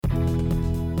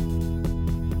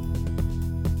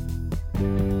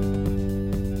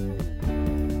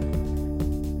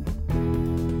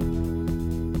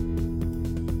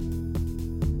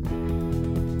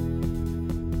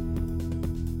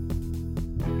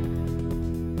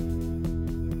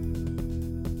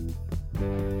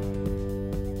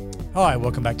Hi,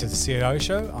 welcome back to the CIO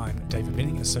Show. I'm David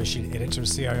Binning, Associate Editor of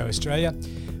CIO Australia.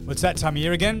 Well, it's that time of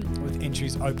year again, with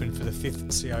entries open for the 5th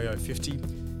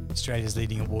CIO50, Australia's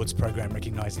leading awards program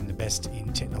recognising the best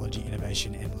in technology,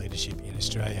 innovation and leadership in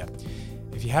Australia.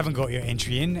 If you haven't got your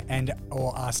entry in and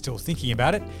or are still thinking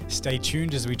about it, stay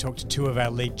tuned as we talk to two of our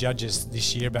lead judges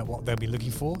this year about what they'll be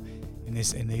looking for in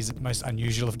these most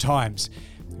unusual of times.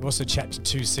 We'll also chat to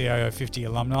two CIO50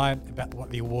 alumni about what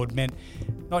the award meant,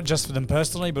 not just for them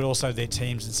personally, but also their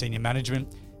teams and senior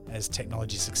management, as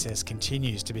technology success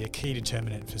continues to be a key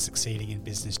determinant for succeeding in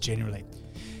business generally.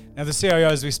 Now, the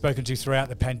CIOs we've spoken to throughout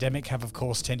the pandemic have, of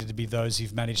course, tended to be those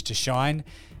who've managed to shine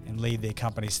and lead their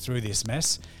companies through this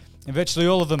mess. And virtually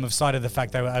all of them have cited the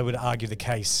fact they were able to argue the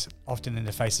case, often in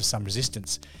the face of some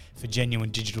resistance, for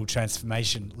genuine digital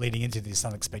transformation leading into this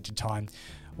unexpected time,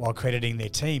 while crediting their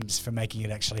teams for making it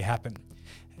actually happen.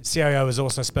 CIO has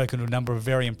also spoken to a number of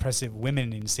very impressive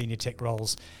women in senior tech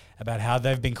roles about how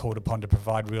they've been called upon to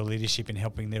provide real leadership in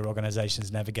helping their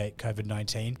organisations navigate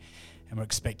COVID-19. And we're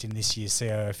expecting this year's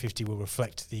CIO50 will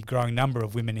reflect the growing number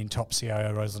of women in top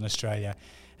CIO roles in Australia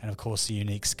and, of course, the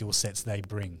unique skill sets they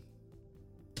bring.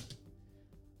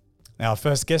 Now, our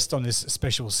first guest on this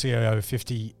special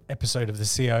CIO50 episode of the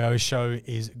CIO Show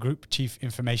is Group Chief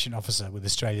Information Officer with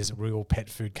Australia's Real Pet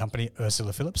Food Company,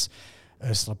 Ursula Phillips.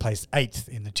 Ursula placed 8th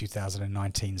in the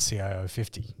 2019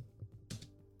 CIO50.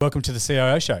 Welcome to the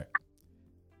CIO Show.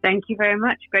 Thank you very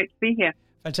much. Great to be here.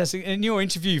 Fantastic. In your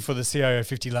interview for the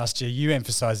CIO50 last year, you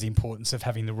emphasised the importance of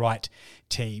having the right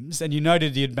teams, and you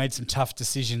noted you'd made some tough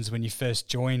decisions when you first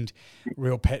joined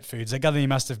Real Pet Foods. I gather you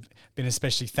must have been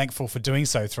especially thankful for doing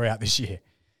so throughout this year.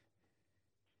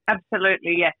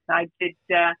 Absolutely, yes. I did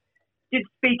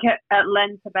speak at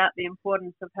length about the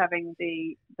importance of having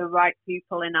the right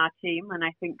people in our team, and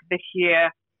I think this year,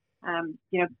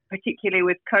 particularly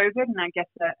with COVID, and I guess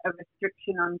a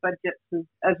restriction on budgets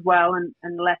as well,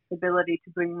 and less ability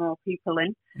to bring more people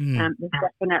in. There's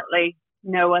definitely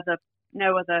no other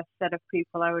set of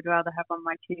people I would rather have on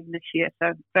my team this year.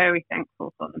 So very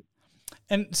thankful for them.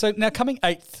 And so now coming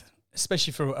 8th,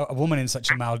 especially for a woman in such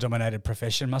a male-dominated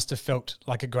profession, must have felt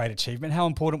like a great achievement. How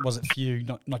important was it for you,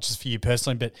 not just for you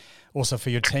personally, but also for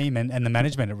your team and the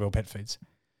management at Real Pet Foods?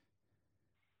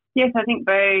 Yes, I think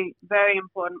very, very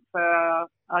important for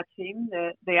our team,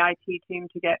 the IT team,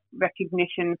 to get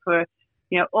recognition for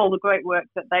all the great work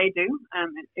that they do.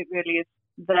 It really is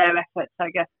their efforts, I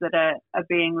guess, that are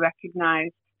being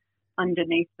recognised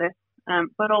underneath this.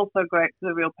 But also great for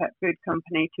the Real Pet Food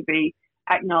Company to be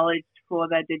acknowledged for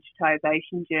their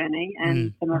digitisation journey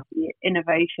and some of the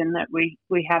innovation that we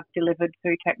have delivered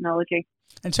through technology.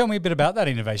 And tell me a bit about that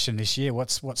innovation this year.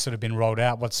 What's sort of been rolled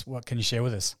out? What can you share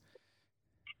with us?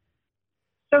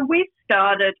 So we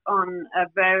started on a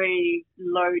very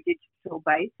low digital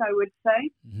base, I would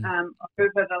say.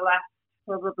 Over the last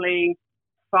probably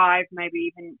 5,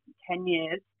 maybe even 10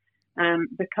 years,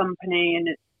 the company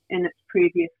in its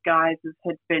previous guises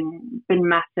had been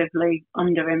massively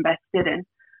underinvested in.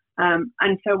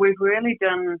 And so we've really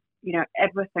done,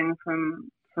 everything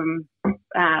from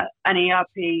an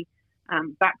ERP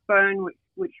backbone,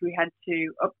 which we had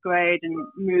to upgrade and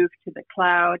move to the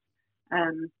cloud,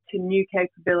 to new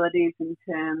capabilities in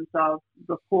terms of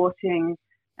reporting,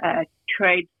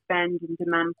 trade spend and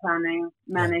demand planning,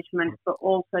 management, but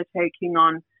also taking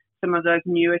on some of those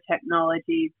newer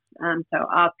technologies, so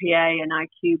RPA and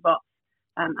IQ bots,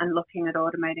 and looking at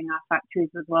automating our factories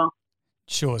as well.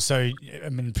 Sure. So,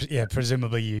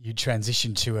 presumably you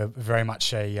transitioned to a very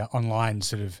much a online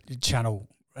sort of channel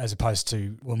as opposed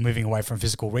to moving away from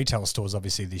physical retail stores,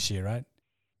 obviously this year, right?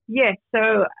 Yes.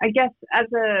 So I guess as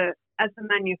a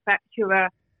manufacturer,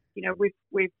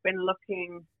 we've been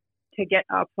looking to get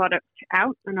our product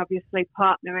out and obviously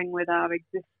partnering with our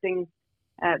existing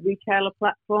retailer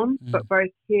platforms. But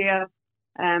both here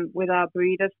with our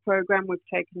breeders program, we've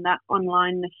taken that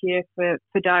online this year for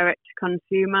direct to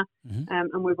consumer,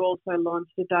 and we've also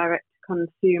launched a direct to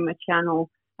consumer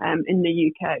channel in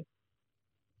the UK.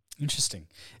 Interesting.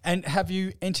 And have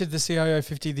you entered the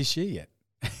CIO50 this year yet?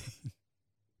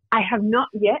 I have not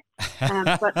yet,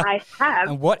 but I have.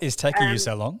 And what is taking you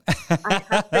so long? I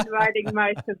have been writing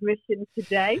my submission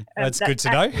today. That's good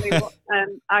to know. What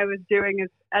I was doing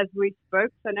as we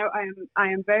spoke. So no, I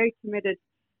am very committed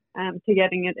to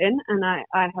getting it in, and I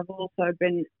have also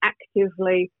been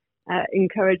actively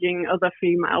encouraging other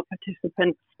female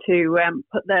participants to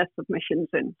put their submissions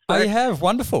in. So you have?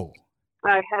 Wonderful.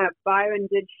 I have. Byron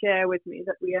did share with me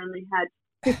that we only had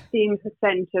 15%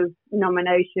 of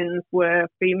nominations were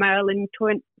female in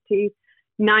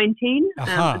 2019.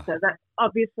 So that's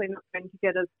obviously not going to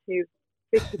get us to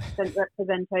 50%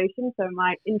 representation. So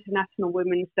my International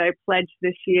Women's Day pledge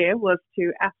this year was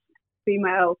to ask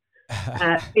female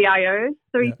CIOs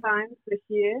three times this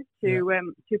year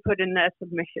to put in their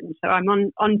submission. So I'm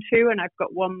on two, and I've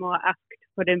got one more ask to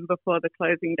put in before the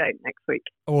closing date next week.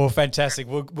 Well, fantastic.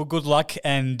 Well, good luck,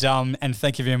 and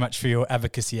thank you very much for your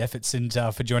advocacy efforts and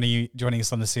for joining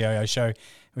us on the CIO Show.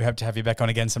 We hope to have you back on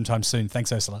again sometime soon.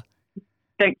 Thanks, Ursula.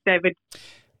 Thanks, David.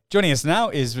 Joining us now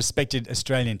is respected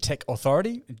Australian Tech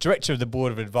Authority, Director of the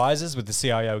Board of Advisors with the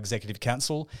CIO Executive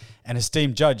Council, and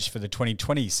esteemed judge for the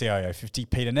 2020 CIO50,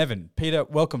 Peter Nevin. Peter,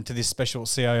 welcome to this special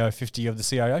CIO50 of the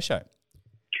CIO Show.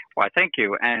 Why, thank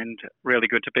you, and really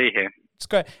good to be here. It's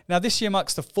great. Now, this year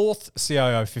marks the fourth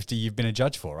CIO50 you've been a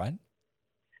judge for, right?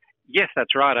 Yes,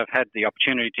 that's right. I've had the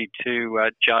opportunity to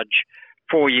judge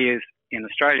 4 years in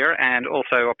Australia, and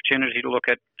also opportunity to look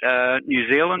at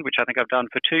New Zealand, which I think I've done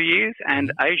for 2 years,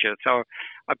 and Asia. So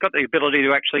I've got the ability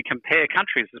to actually compare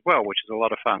countries as well, which is a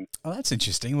lot of fun. Oh, that's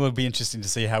interesting. Well, it'll be interesting to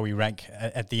see how we rank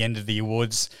at the end of the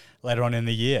awards later on in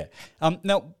the year.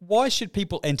 Now, why should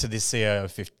people enter this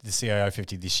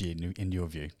CIO50 this year, in your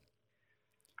view?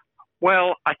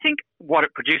 Well, I think what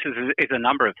it produces is a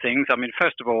number of things. I mean,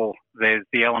 first of all, there's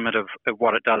the element of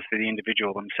what it does for the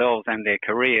individual themselves and their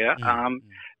career.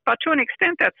 But to an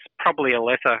extent, that's probably a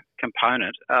lesser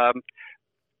component.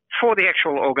 For the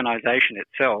actual organisation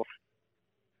itself,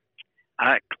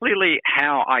 clearly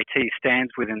how IT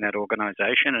stands within that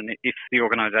organisation, and if the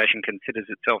organisation considers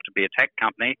itself to be a tech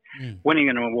company, winning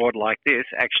an award like this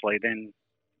actually then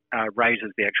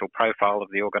raises the actual profile of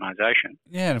the organisation.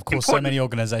 Yeah, and of course, so many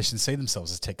organisations see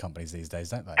themselves as tech companies these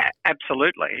days, don't they?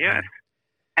 Absolutely, yeah.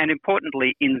 And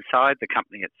importantly, inside the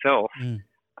company itself,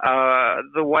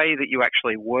 the way that you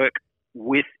actually work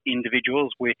with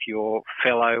individuals, with your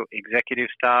fellow executive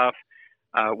staff,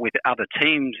 with other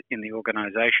teams in the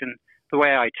organisation, the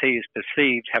way IT is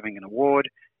perceived having an award,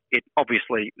 it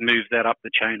obviously moves that up the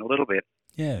chain a little bit.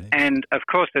 Yeah. And of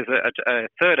course, there's a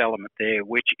third element there,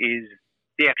 which is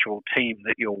the actual team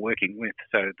that you're working with.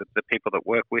 So the people that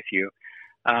work with you,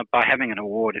 by having an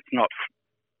award, it's not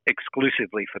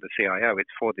exclusively for the CIO, it's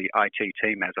for the IT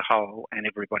team as a whole and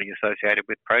everybody associated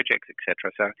with projects,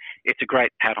 etc. So it's a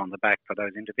great pat on the back for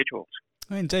those individuals.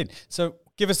 Oh, indeed. So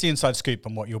give us the inside scoop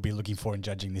on what you'll be looking for in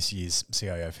judging this year's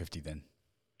CIO50 then.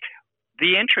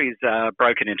 The entries are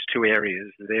broken into two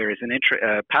areas. There is an entry,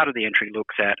 part of the entry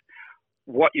looks at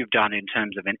what you've done in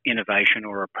terms of an innovation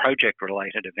or a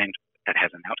project-related event that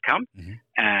has an outcome,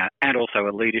 and also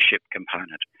a leadership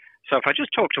component. So if I just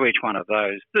talk to each one of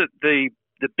those,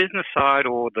 the business side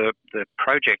or the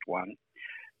project one,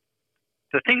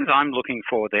 the things I'm looking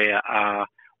for there are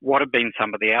what have been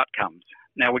some of the outcomes.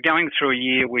 Now, we're going through a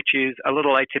year which is a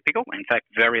little atypical, in fact,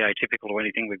 very atypical to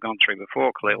anything we've gone through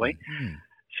before, clearly.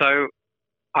 So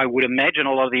I would imagine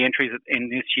a lot of the entries in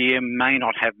this year may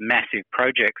not have massive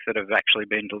projects that have actually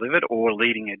been delivered or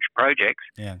leading edge projects.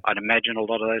 I'd imagine a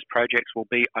lot of those projects will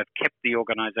be, I've kept the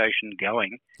organisation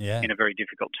going in a very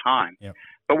difficult time.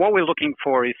 But what we're looking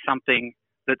for is something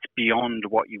that's beyond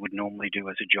what you would normally do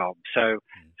as a job. So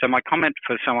my comment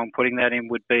for someone putting that in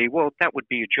would be, well, that would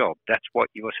be a job. That's what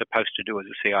you were supposed to do as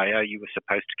a CIO. You were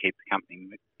supposed to keep the company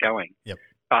going.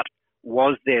 But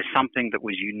was there something that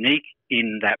was unique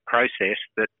in that process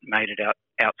that made it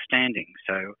outstanding?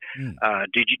 So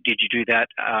did you do that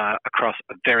across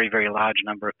a very, very large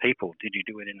number of people? Did you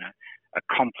do it in a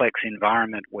complex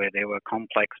environment where there were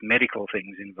complex medical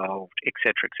things involved, et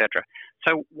cetera, et cetera?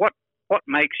 So what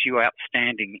makes you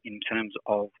outstanding in terms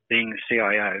of being a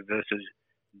CIO versus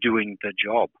doing the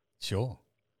job? Sure.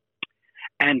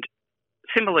 And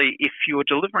similarly, if you're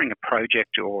delivering a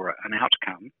project or an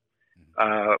outcome,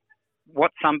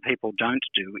 what some people don't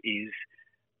do is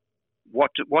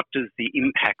what does the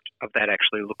impact of that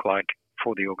actually look like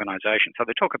for the organisation? So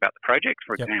they talk about the project,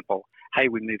 for example, hey,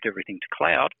 we moved everything to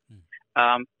cloud,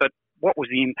 but what was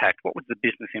the impact? What was the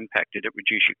business impact? Did it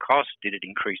reduce your costs? Did it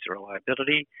increase the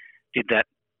reliability? Did that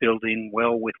build in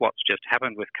well with what's just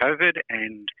happened with COVID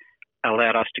and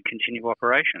allowed us to continue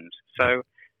operations? So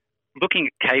looking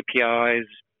at KPIs,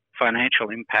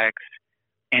 financial impacts,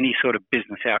 any sort of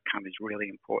business outcome is really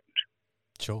important.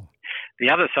 Sure. The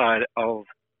other side of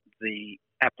the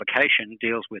application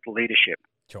deals with leadership.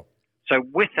 Sure. So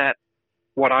with that,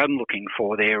 what I'm looking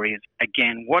for there is,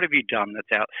 again, what have you done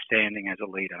that's outstanding as a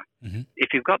leader? If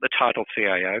you've got the title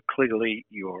CIO, clearly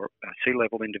you're a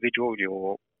C-level individual,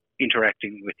 you're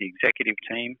interacting with the executive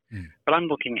team, but I'm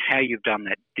looking how you've done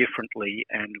that differently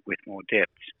and with more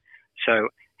depth. So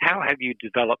how have you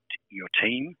developed your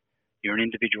team, your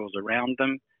individuals around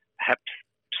them, perhaps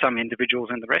some individuals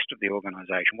in the rest of the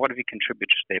organisation. What have you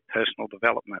contributed to their personal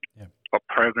development? Yeah. What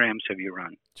programs have you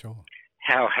run? Sure.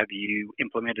 How have you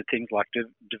implemented things like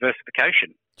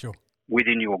diversification Sure.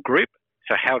 within your group?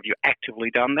 So how have you actively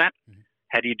done that? Mm-hmm.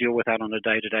 How do you deal with that on a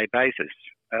day-to-day basis?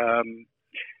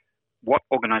 What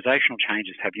organisational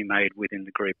changes have you made within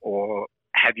the group, or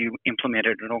have you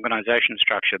implemented an organisation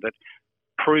structure that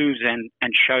proves and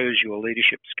shows your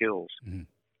leadership skills? Mm-hmm.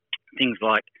 Things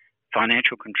like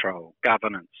financial control,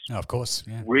 governance, Oh, of course,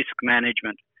 yeah. risk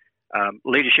management,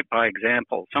 leadership by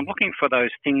example. So I'm looking for those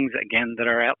things, again, that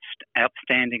are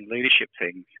outstanding leadership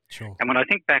things. Sure. And when I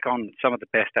think back on some of the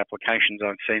best applications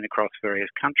I've seen across various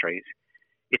countries,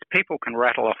 it's people can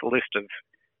rattle off a list of,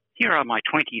 here are my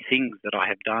 20 things that I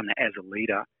have done as a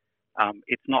leader.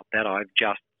 It's not that I've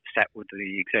just sat with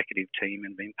the executive team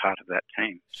and been part of that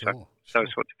team. Sure. So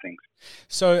those sorts of things.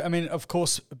 So, I mean, of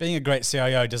course, being a great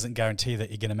CIO doesn't guarantee that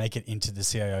you're going to make it into the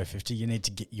CIO 50. You need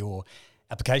to get your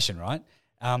application right.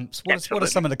 So what are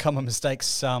some of the common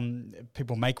mistakes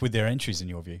people make with their entries, in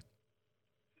your view?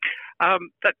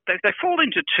 They fall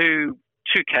into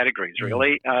two categories,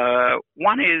 really.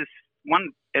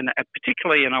 One, and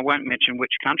particularly, and I won't mention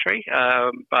which country,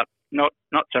 but not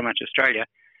so much Australia,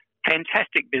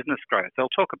 fantastic business growth. They'll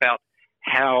talk about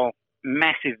how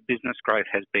massive business growth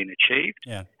has been achieved,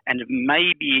 and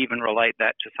maybe even relate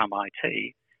that to some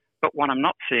IT. But what I'm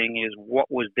not seeing is what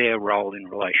was their role in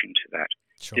relation to that.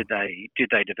 Sure. Did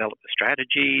they develop the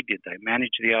strategy? Did they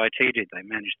manage the IT? Did they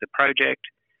manage the project?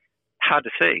 Hard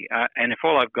to see. And if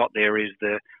all I've got there is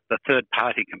the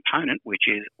third-party component, which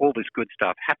is all this good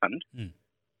stuff happened,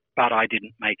 but I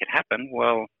didn't make it happen,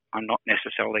 well, I'm not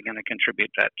necessarily going to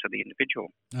contribute that to the individual.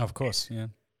 Oh, of course, yeah.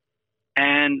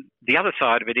 And the other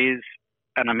side of it is,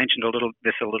 and I mentioned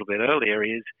this a little bit earlier,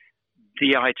 is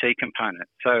the IT component.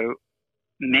 So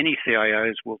many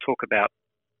CIOs will talk about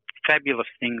fabulous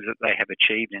things that they have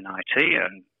achieved in IT.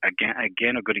 And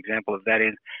again, a good example of that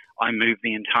is I moved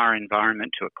the entire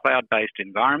environment to a cloud-based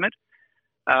environment.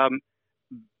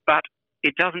 But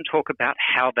it doesn't talk about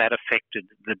how that affected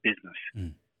the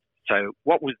business. So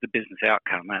what was the business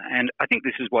outcome? And I think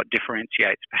this is what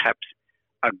differentiates perhaps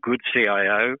a good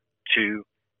CIO to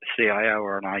a CIO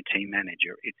or an IT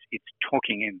manager. It's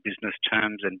talking in business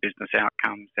terms and business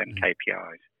outcomes and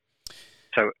KPIs.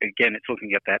 So again, it's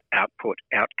looking at that output,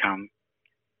 outcome,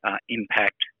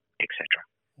 impact, etc.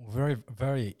 Well, very,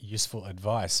 very useful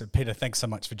advice. So Peter, thanks so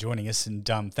much for joining us, and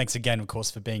thanks again, of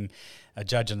course, for being a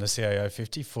judge on the CIO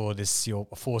 50 for this your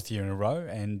fourth year in a row.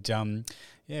 And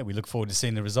we look forward to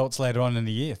seeing the results later on in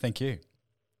the year. Thank you.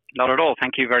 Not at all.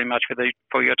 Thank you very much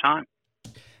for your time.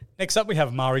 Next up, we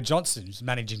have Mari Johnson, who's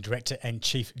Managing Director and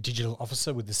Chief Digital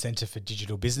Officer with the Centre for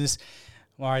Digital Business.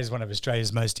 Mari is one of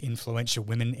Australia's most influential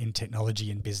women in technology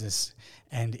and business,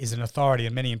 and is an authority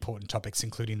on many important topics,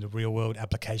 including the real-world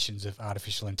applications of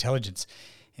artificial intelligence.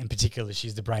 In particular,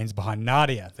 she's the brains behind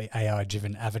Nadia, the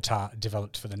AI-driven avatar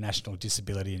developed for the National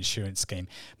Disability Insurance Scheme.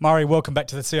 Mari, welcome back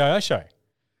to the CIO Show.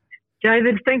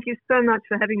 David, thank you so much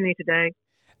for having me today.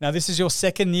 Now, this is your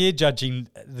second year judging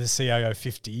the CIO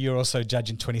 50. You're also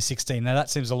judging 2016. Now, that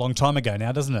seems a long time ago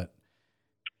now, doesn't it?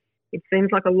 It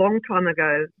seems like a long time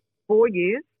ago. 4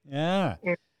 years. Yeah.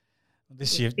 And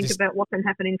this year, think about what can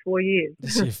happen in 4 years.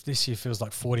 This year feels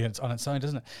like 40 on its own,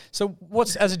 doesn't it? So,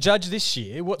 as a judge this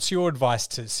year, what's your advice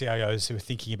to CIOs who are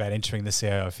thinking about entering the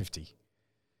CIO 50?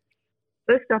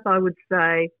 First up, I would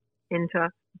say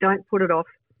enter. Don't put it off,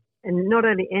 and not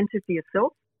only enter for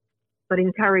yourself, but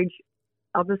encourage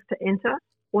others to enter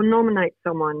or nominate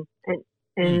someone,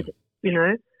 and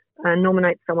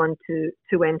nominate someone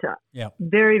to enter. Yeah.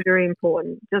 Very, very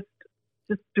important. Just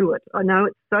do it. I know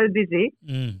it's so busy,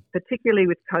 particularly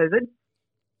with COVID,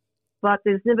 but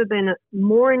there's never been a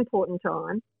more important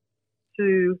time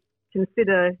to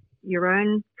consider your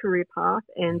own career path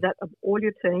and that of all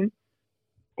your team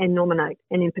and nominate.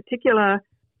 And in particular,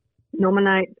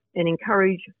 nominate and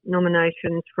encourage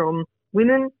nominations from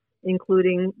women,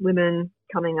 including women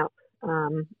coming up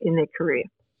in their career.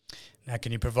 Now,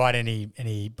 can you provide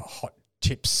any hot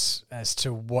tips as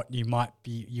to what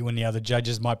you and the other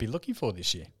judges might be looking for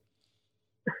this year?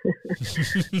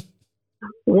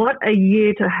 What a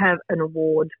year to have an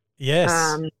award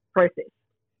process.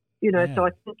 So I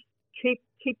think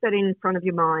keep that in front of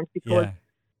your mind, because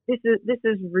this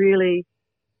is really,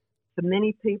 for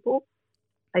many people,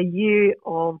 a year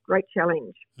of great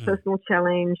challenge, personal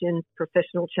challenge and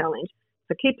professional challenge.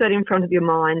 So keep that in front of your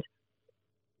mind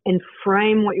and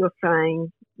frame what you're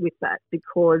saying with that,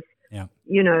 because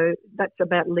that's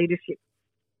about leadership.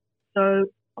 So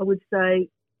I would say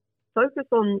focus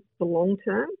on the long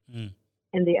term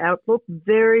and the outlook.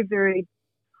 Very, very,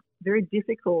 very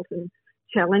difficult and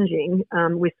challenging.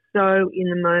 We're so in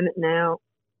the moment now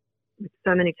with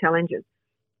so many challenges.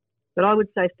 But I would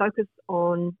say focus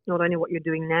on not only what you're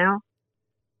doing now,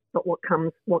 but what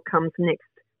comes next.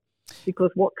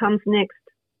 Because what comes next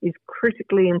is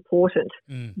critically important.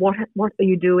 What are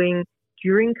you doing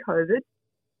during COVID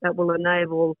that will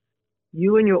enable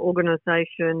you and your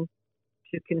organisation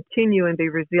to continue and be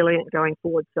resilient going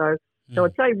forward? So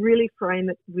I'd say really frame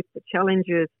it with the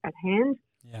challenges at hand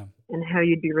and how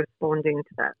you'd be responding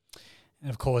to that. And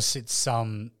of course, it's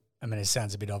it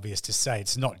sounds a bit obvious to say,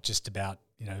 it's not just about,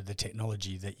 the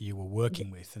technology that you were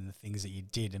working with and the things that you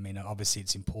did. I mean, obviously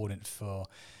it's important for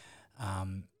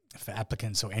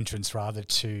applicants or entrants rather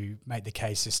to make the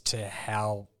case as to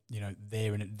how,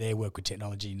 their work with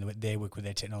technology and their work with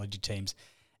their technology teams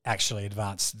actually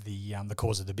advance the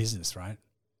cause of the business, right?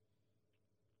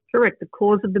 Correct, the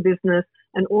cause of the business,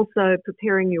 and also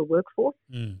preparing your workforce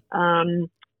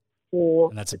for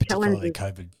and that's a the particularly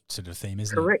challenges. COVID sort of theme,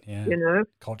 isn't Correct, it? Yeah.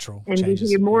 Cultural and changes. we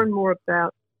hear more and more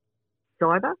about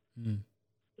cyber.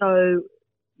 So,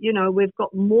 we've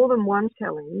got more than one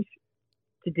challenge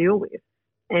to deal with,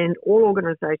 and all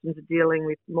organisations are dealing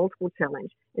with multiple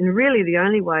challenges. And really the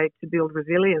only way to build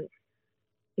resilience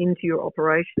into your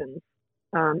operations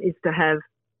is to have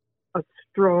a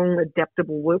strong,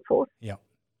 adaptable workforce. Yeah.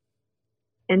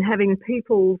 And having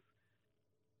people's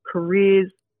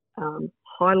careers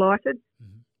highlighted,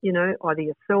 either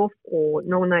yourself or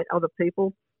nominate other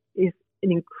people, is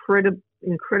an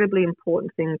incredibly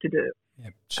important thing to do.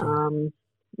 Yep, sure.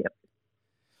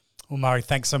 Well, Murray,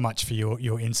 thanks so much for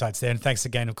your insights there, and thanks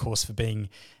again, of course, for being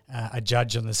a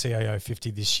judge on the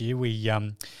CIO50 this year. We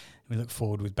look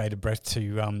forward with bated breath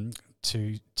to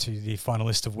the final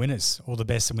list of winners. All the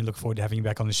best, and we look forward to having you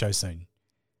back on the show soon.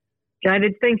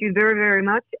 David, thank you very, very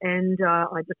much, and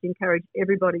I just encourage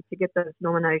everybody to get those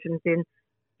nominations in.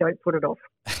 Don't put it off.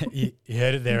 You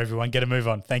heard it there, everyone. Get a move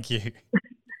on. Thank you.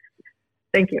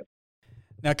 Thank you.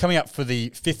 Now, coming up for the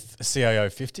 5th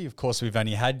CIO50, of course, we've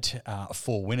only had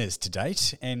 4 winners to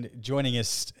date. And joining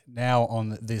us now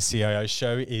on the CIO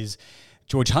Show is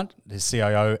George Hunt, the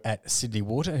CIO at Sydney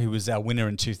Water, who was our winner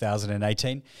in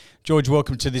 2018. George,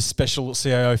 welcome to this special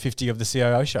CIO50 of the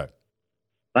CIO Show.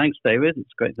 Thanks, David.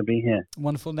 It's great to be here.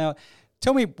 Wonderful. Now,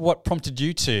 tell me what prompted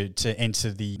you to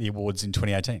enter the awards in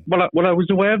 2018? Well, I was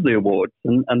aware of the awards,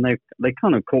 and they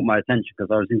kind of caught my attention because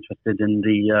I was interested in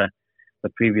the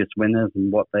previous winners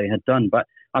and what they had done. But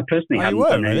I personally hadn't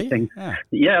done anything.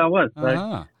 Yeah, I was. So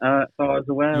I was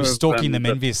aware. You were stalking them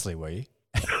enviously, were you?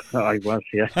 I was,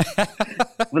 yeah.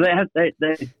 Well,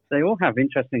 they all have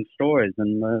interesting stories,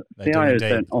 and CIOs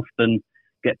don't often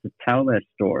get to tell their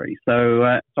story. So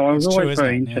I was always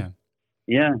very interested.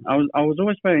 Yeah, I was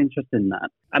always very interested in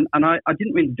that, and I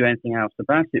didn't really do anything else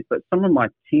about it. But some of my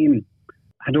team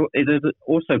had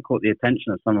also caught the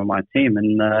attention of some of my team,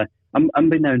 and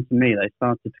unbeknown to me, they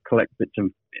started to collect bits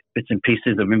and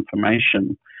pieces of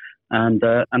information, and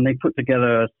they put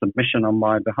together a submission on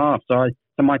my behalf. So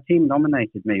my team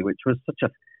nominated me, which was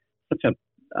such an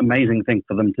amazing thing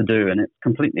for them to do, and it's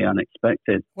completely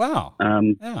unexpected. Wow!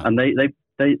 And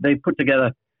they put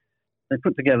together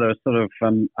a sort of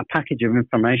a package of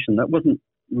information that wasn't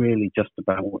really just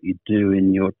about what you do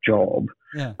in your job.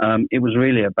 Yeah. It was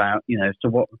really about,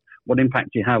 so what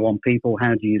impact do you have on people?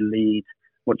 How do you lead?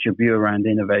 What's your view around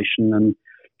innovation? And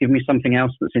give me something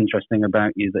else that's interesting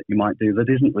about you that you might do that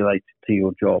isn't related to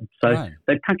your job. So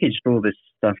they packaged all this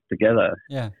stuff together.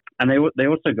 Yeah. And they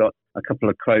also got a couple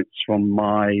of quotes from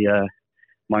my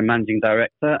managing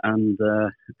director and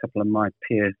a couple of my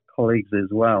peer colleagues as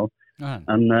well. Right.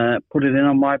 And put it in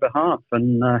on my behalf.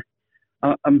 And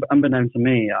unbeknown to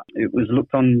me, it was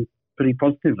looked on pretty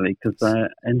positively because I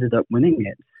ended up winning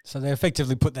it. So they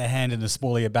effectively put their hand in the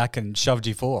small of your back and shoved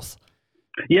you forth.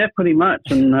 Yeah, pretty much.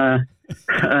 And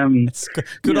it's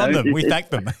good on them. We thank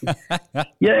them.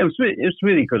 Yeah, it was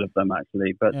really good of them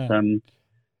actually. But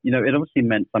it obviously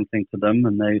meant something to them,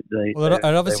 and it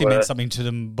obviously meant something to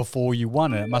them before you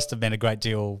won, and it must have meant a great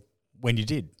deal when you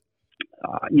did.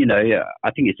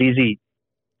 I think it's easy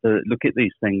to look at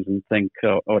these things and think,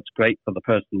 oh, it's great for the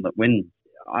person that wins.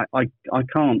 I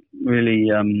can't really,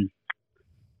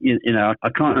 I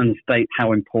can't understate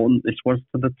how important this was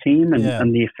to the team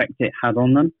and the effect it had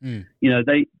on them. Mm.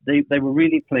 They were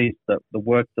really pleased that the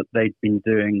work that they'd been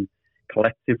doing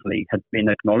collectively had been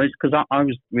acknowledged, because I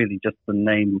was really just the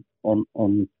name on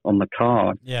the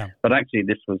card. Yeah. But actually,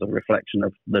 this was a reflection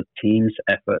of the team's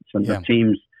efforts and the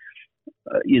team's,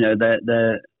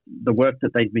 the work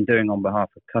that they'd been doing on behalf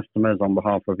of customers, on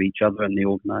behalf of each other and the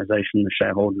organisation, the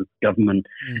shareholders, government,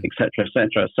 etc.,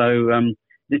 etc. So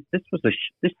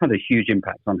this had a huge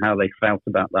impact on how they felt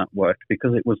about that work,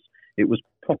 because it was it was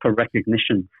proper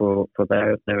recognition for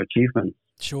their achievements.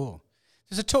 Sure.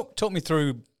 So talk me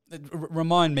through,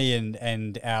 remind me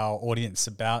and our audience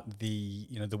about the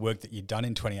work that you'd done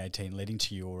in 2018, leading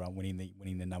to your winning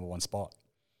the number one spot.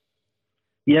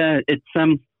 Yeah, it's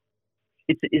an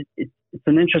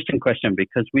interesting question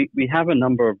because we have a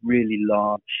number of really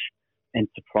large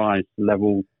enterprise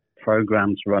level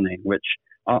programs running, which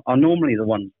are normally the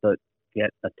ones that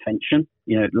get attention.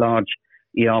 Large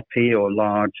ERP or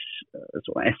large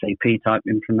sort of SAP type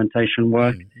implementation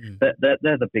work. They're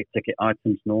the big ticket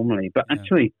items normally, but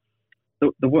actually,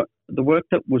 the work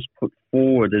that was put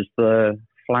forward as the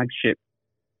flagship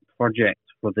project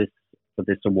for this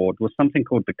award was something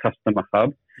called the Customer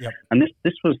Hub. Yep. And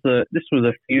this was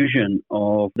a fusion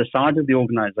of the side of the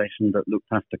organization that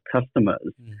looked after customers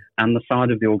and the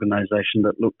side of the organization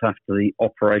that looked after the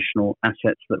operational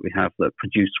assets that we have that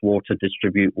produce water,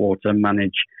 distribute water,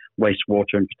 manage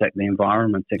wastewater and protect the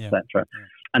environment, etc. Yeah.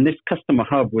 And this Customer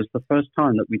Hub was the first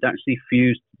time that we'd actually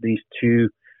fused these two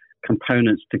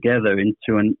components together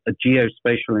into a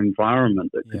geospatial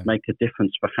environment that could make a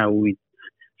difference for how we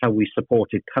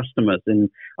supported customers in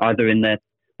either in the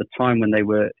time when they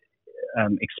were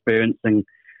experiencing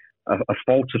a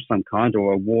fault of some kind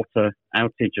or a water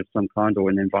outage of some kind or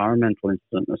an environmental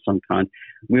incident of some kind.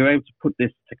 We were able to put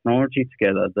this technology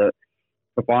together that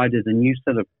provided a new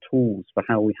set of tools for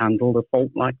how we handled a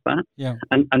fault like that. Yeah.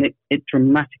 And it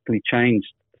dramatically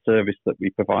changed the service that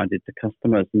we provided to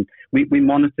customers. And we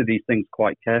monitor these things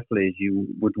quite carefully, as you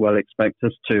would well expect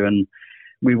us to. And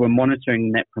we were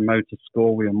monitoring Net Promoter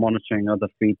Score. We were monitoring other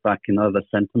feedback and other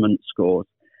sentiment scores.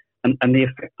 And the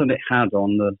effect that it had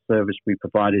on the service we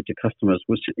provided to customers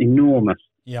was enormous.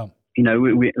 Yeah.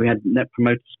 We had Net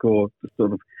Promoter Score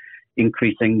sort of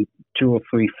increasing 2 or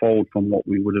 3-fold from what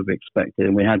we would have expected.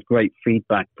 And we had great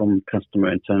feedback from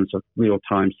customer in terms of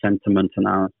real-time sentiment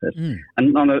analysis.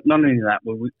 And not only that,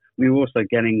 we were also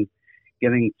getting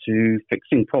to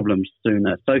fixing problems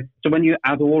sooner. So when you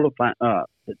add all of that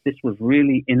up, that this was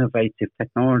really innovative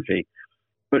technology.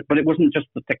 But it wasn't just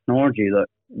the technology that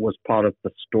was part of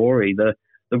the story. The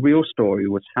real story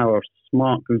was how a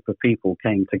smart group of people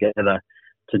came together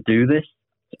to do this.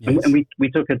 Yes. And we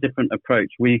took a different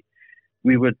approach. We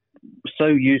were so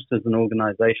used as an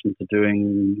organization to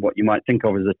doing what you might think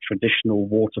of as a traditional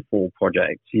waterfall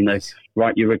project. Yes.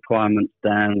 Write your requirements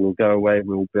down, we'll go away,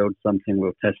 we'll build something,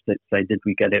 we'll test it, say, did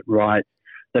we get it right?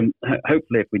 Then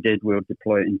hopefully if we did, we'll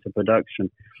deploy it into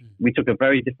production. We took a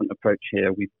very different approach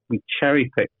here. We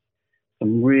cherry-picked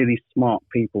some really smart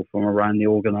people from around the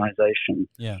organization.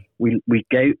 Yeah. We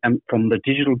gave, and from the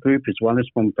digital group as well as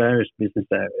from various business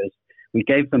areas, we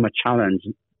gave them a challenge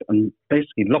and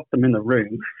basically locked them in a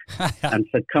room and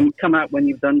said, come out when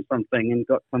you've done something and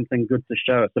got something good to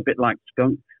show us. A bit like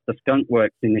the Skunk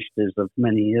Works initiatives of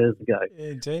many years ago.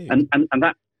 Indeed. And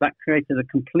that created a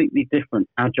completely different,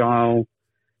 agile,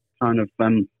 kind of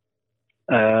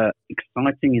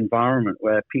exciting environment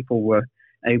where people were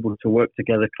able to work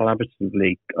together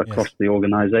collaboratively across the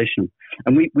organization.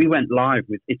 And we went live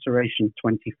with iteration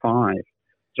 25.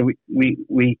 So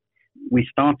we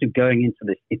started going into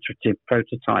this iterative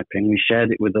prototyping. We shared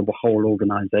it with the whole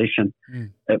organization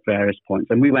at various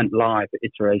points. And we went live at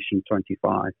iteration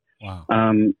 25. Wow.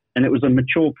 And it was a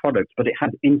mature product, but it had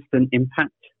instant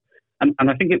impact. And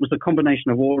I think it was a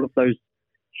combination of all of those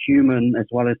human as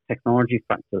well as technology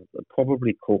factors that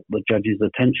probably caught the judge's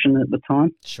attention at the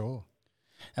time. Sure.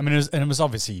 I mean, it was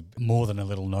obviously more than a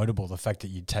little notable, the fact that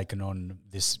you'd taken on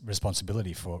this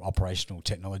responsibility for operational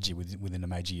technology within a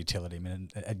major utility. I mean,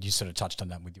 and you sort of touched on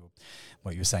that with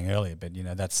what you were saying earlier, but,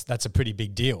 that's a pretty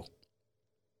big deal.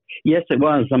 Yes, it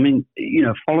was. I mean,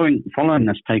 following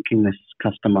us taking this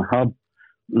Customer Hub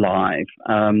live,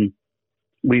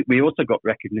 we also got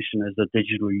recognition as a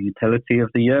Digital Utility of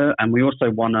the Year, and we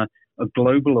also won a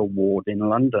global award in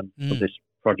London for this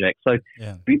project. So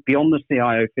beyond the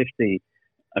CIO50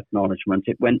 acknowledgement,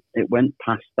 it went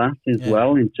past that as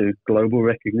well into global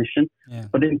recognition. Yeah.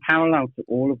 But in parallel to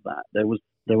all of that, there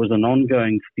was an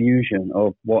ongoing fusion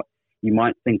of what you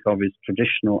might think of as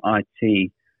traditional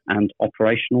IT and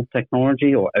operational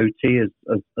technology, or OT as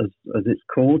it's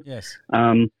called. Yes.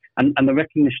 And the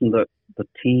recognition that the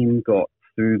team got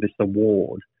through this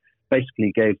award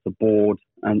basically gave the board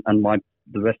and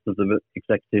the rest of the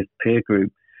executive peer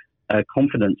group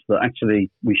confidence that actually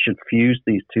we should fuse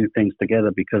these two things together,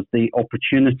 because the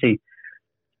opportunity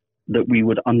that we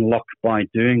would unlock by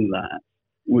doing that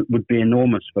would be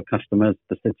enormous for customers,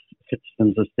 the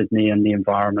citizens of Sydney, and the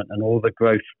environment, and all the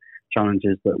growth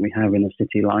challenges that we have in a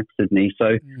city like Sydney.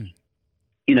 So,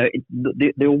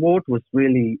 the award was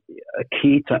really a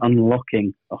key to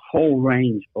unlocking a whole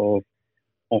range of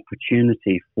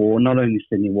opportunity for not only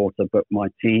Sydney Water but my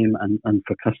team and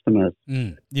for customers.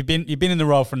 You've been in the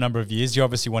role for a number of years. You're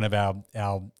obviously one of our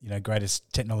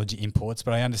greatest technology imports,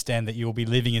 but I understand that you'll be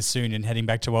leaving us soon and heading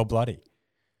back to Old Bloody.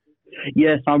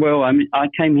 Yes, I will. I mean, I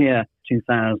came here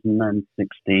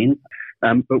 2016,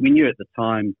 but we knew at the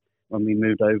time when we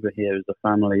moved over here as a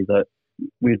family that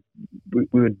we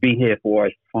would be here for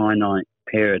a finite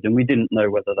period, and we didn't know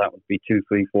whether that would be 2,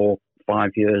 3, 4, 5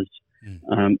 years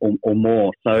or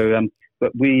more. So,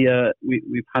 but we've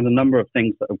had a number of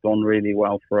things that have gone really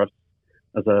well for us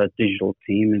as a digital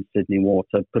team in Sydney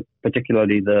Water,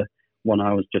 particularly the one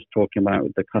I was just talking about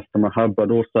with the customer hub,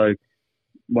 but also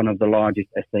one of the largest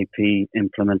SAP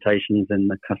implementations in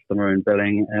the customer and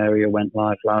billing area went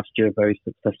live last year very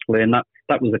successfully. And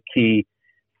that was a key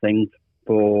thing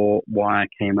for why I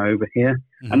came over here.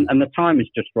 And the time is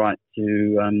just right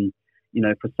to,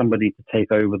 for somebody to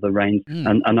take over the reins.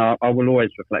 And I will always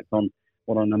reflect on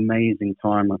what an amazing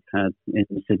time I've had in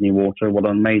Sydney Water, what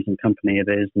an amazing company it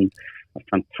is, and a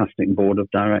fantastic board of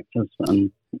directors.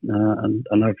 And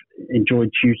I've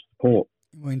enjoyed huge support.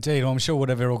 Well, indeed. Well, I'm sure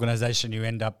whatever organisation you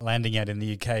end up landing at in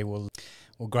the UK will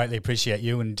greatly appreciate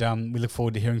you, and we look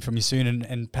forward to hearing from you soon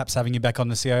and perhaps having you back on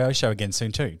the CIO Show again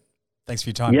soon too. Thanks for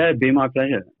your time. Yeah, it'd be my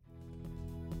pleasure.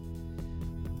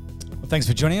 Well, thanks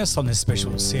for joining us on this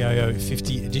special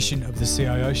CIO50 edition of the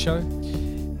CIO Show.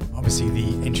 Obviously,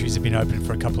 the entries have been open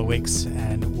for a couple of weeks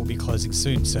and we'll be closing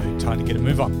soon, so time to get a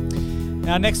move on.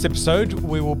 Our next episode,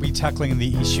 we will be tackling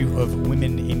the issue of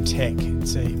women in tech.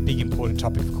 It's a big, important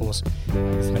topic, of course,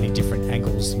 with many different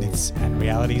angles, myths and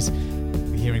realities.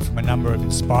 We're hearing from a number of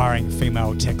inspiring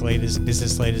female tech leaders and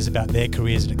business leaders about their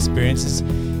careers and experiences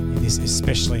in this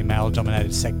especially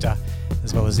male-dominated sector,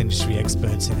 as well as industry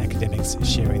experts and academics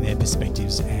sharing their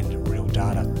perspectives and real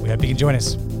data. We hope you can join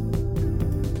us.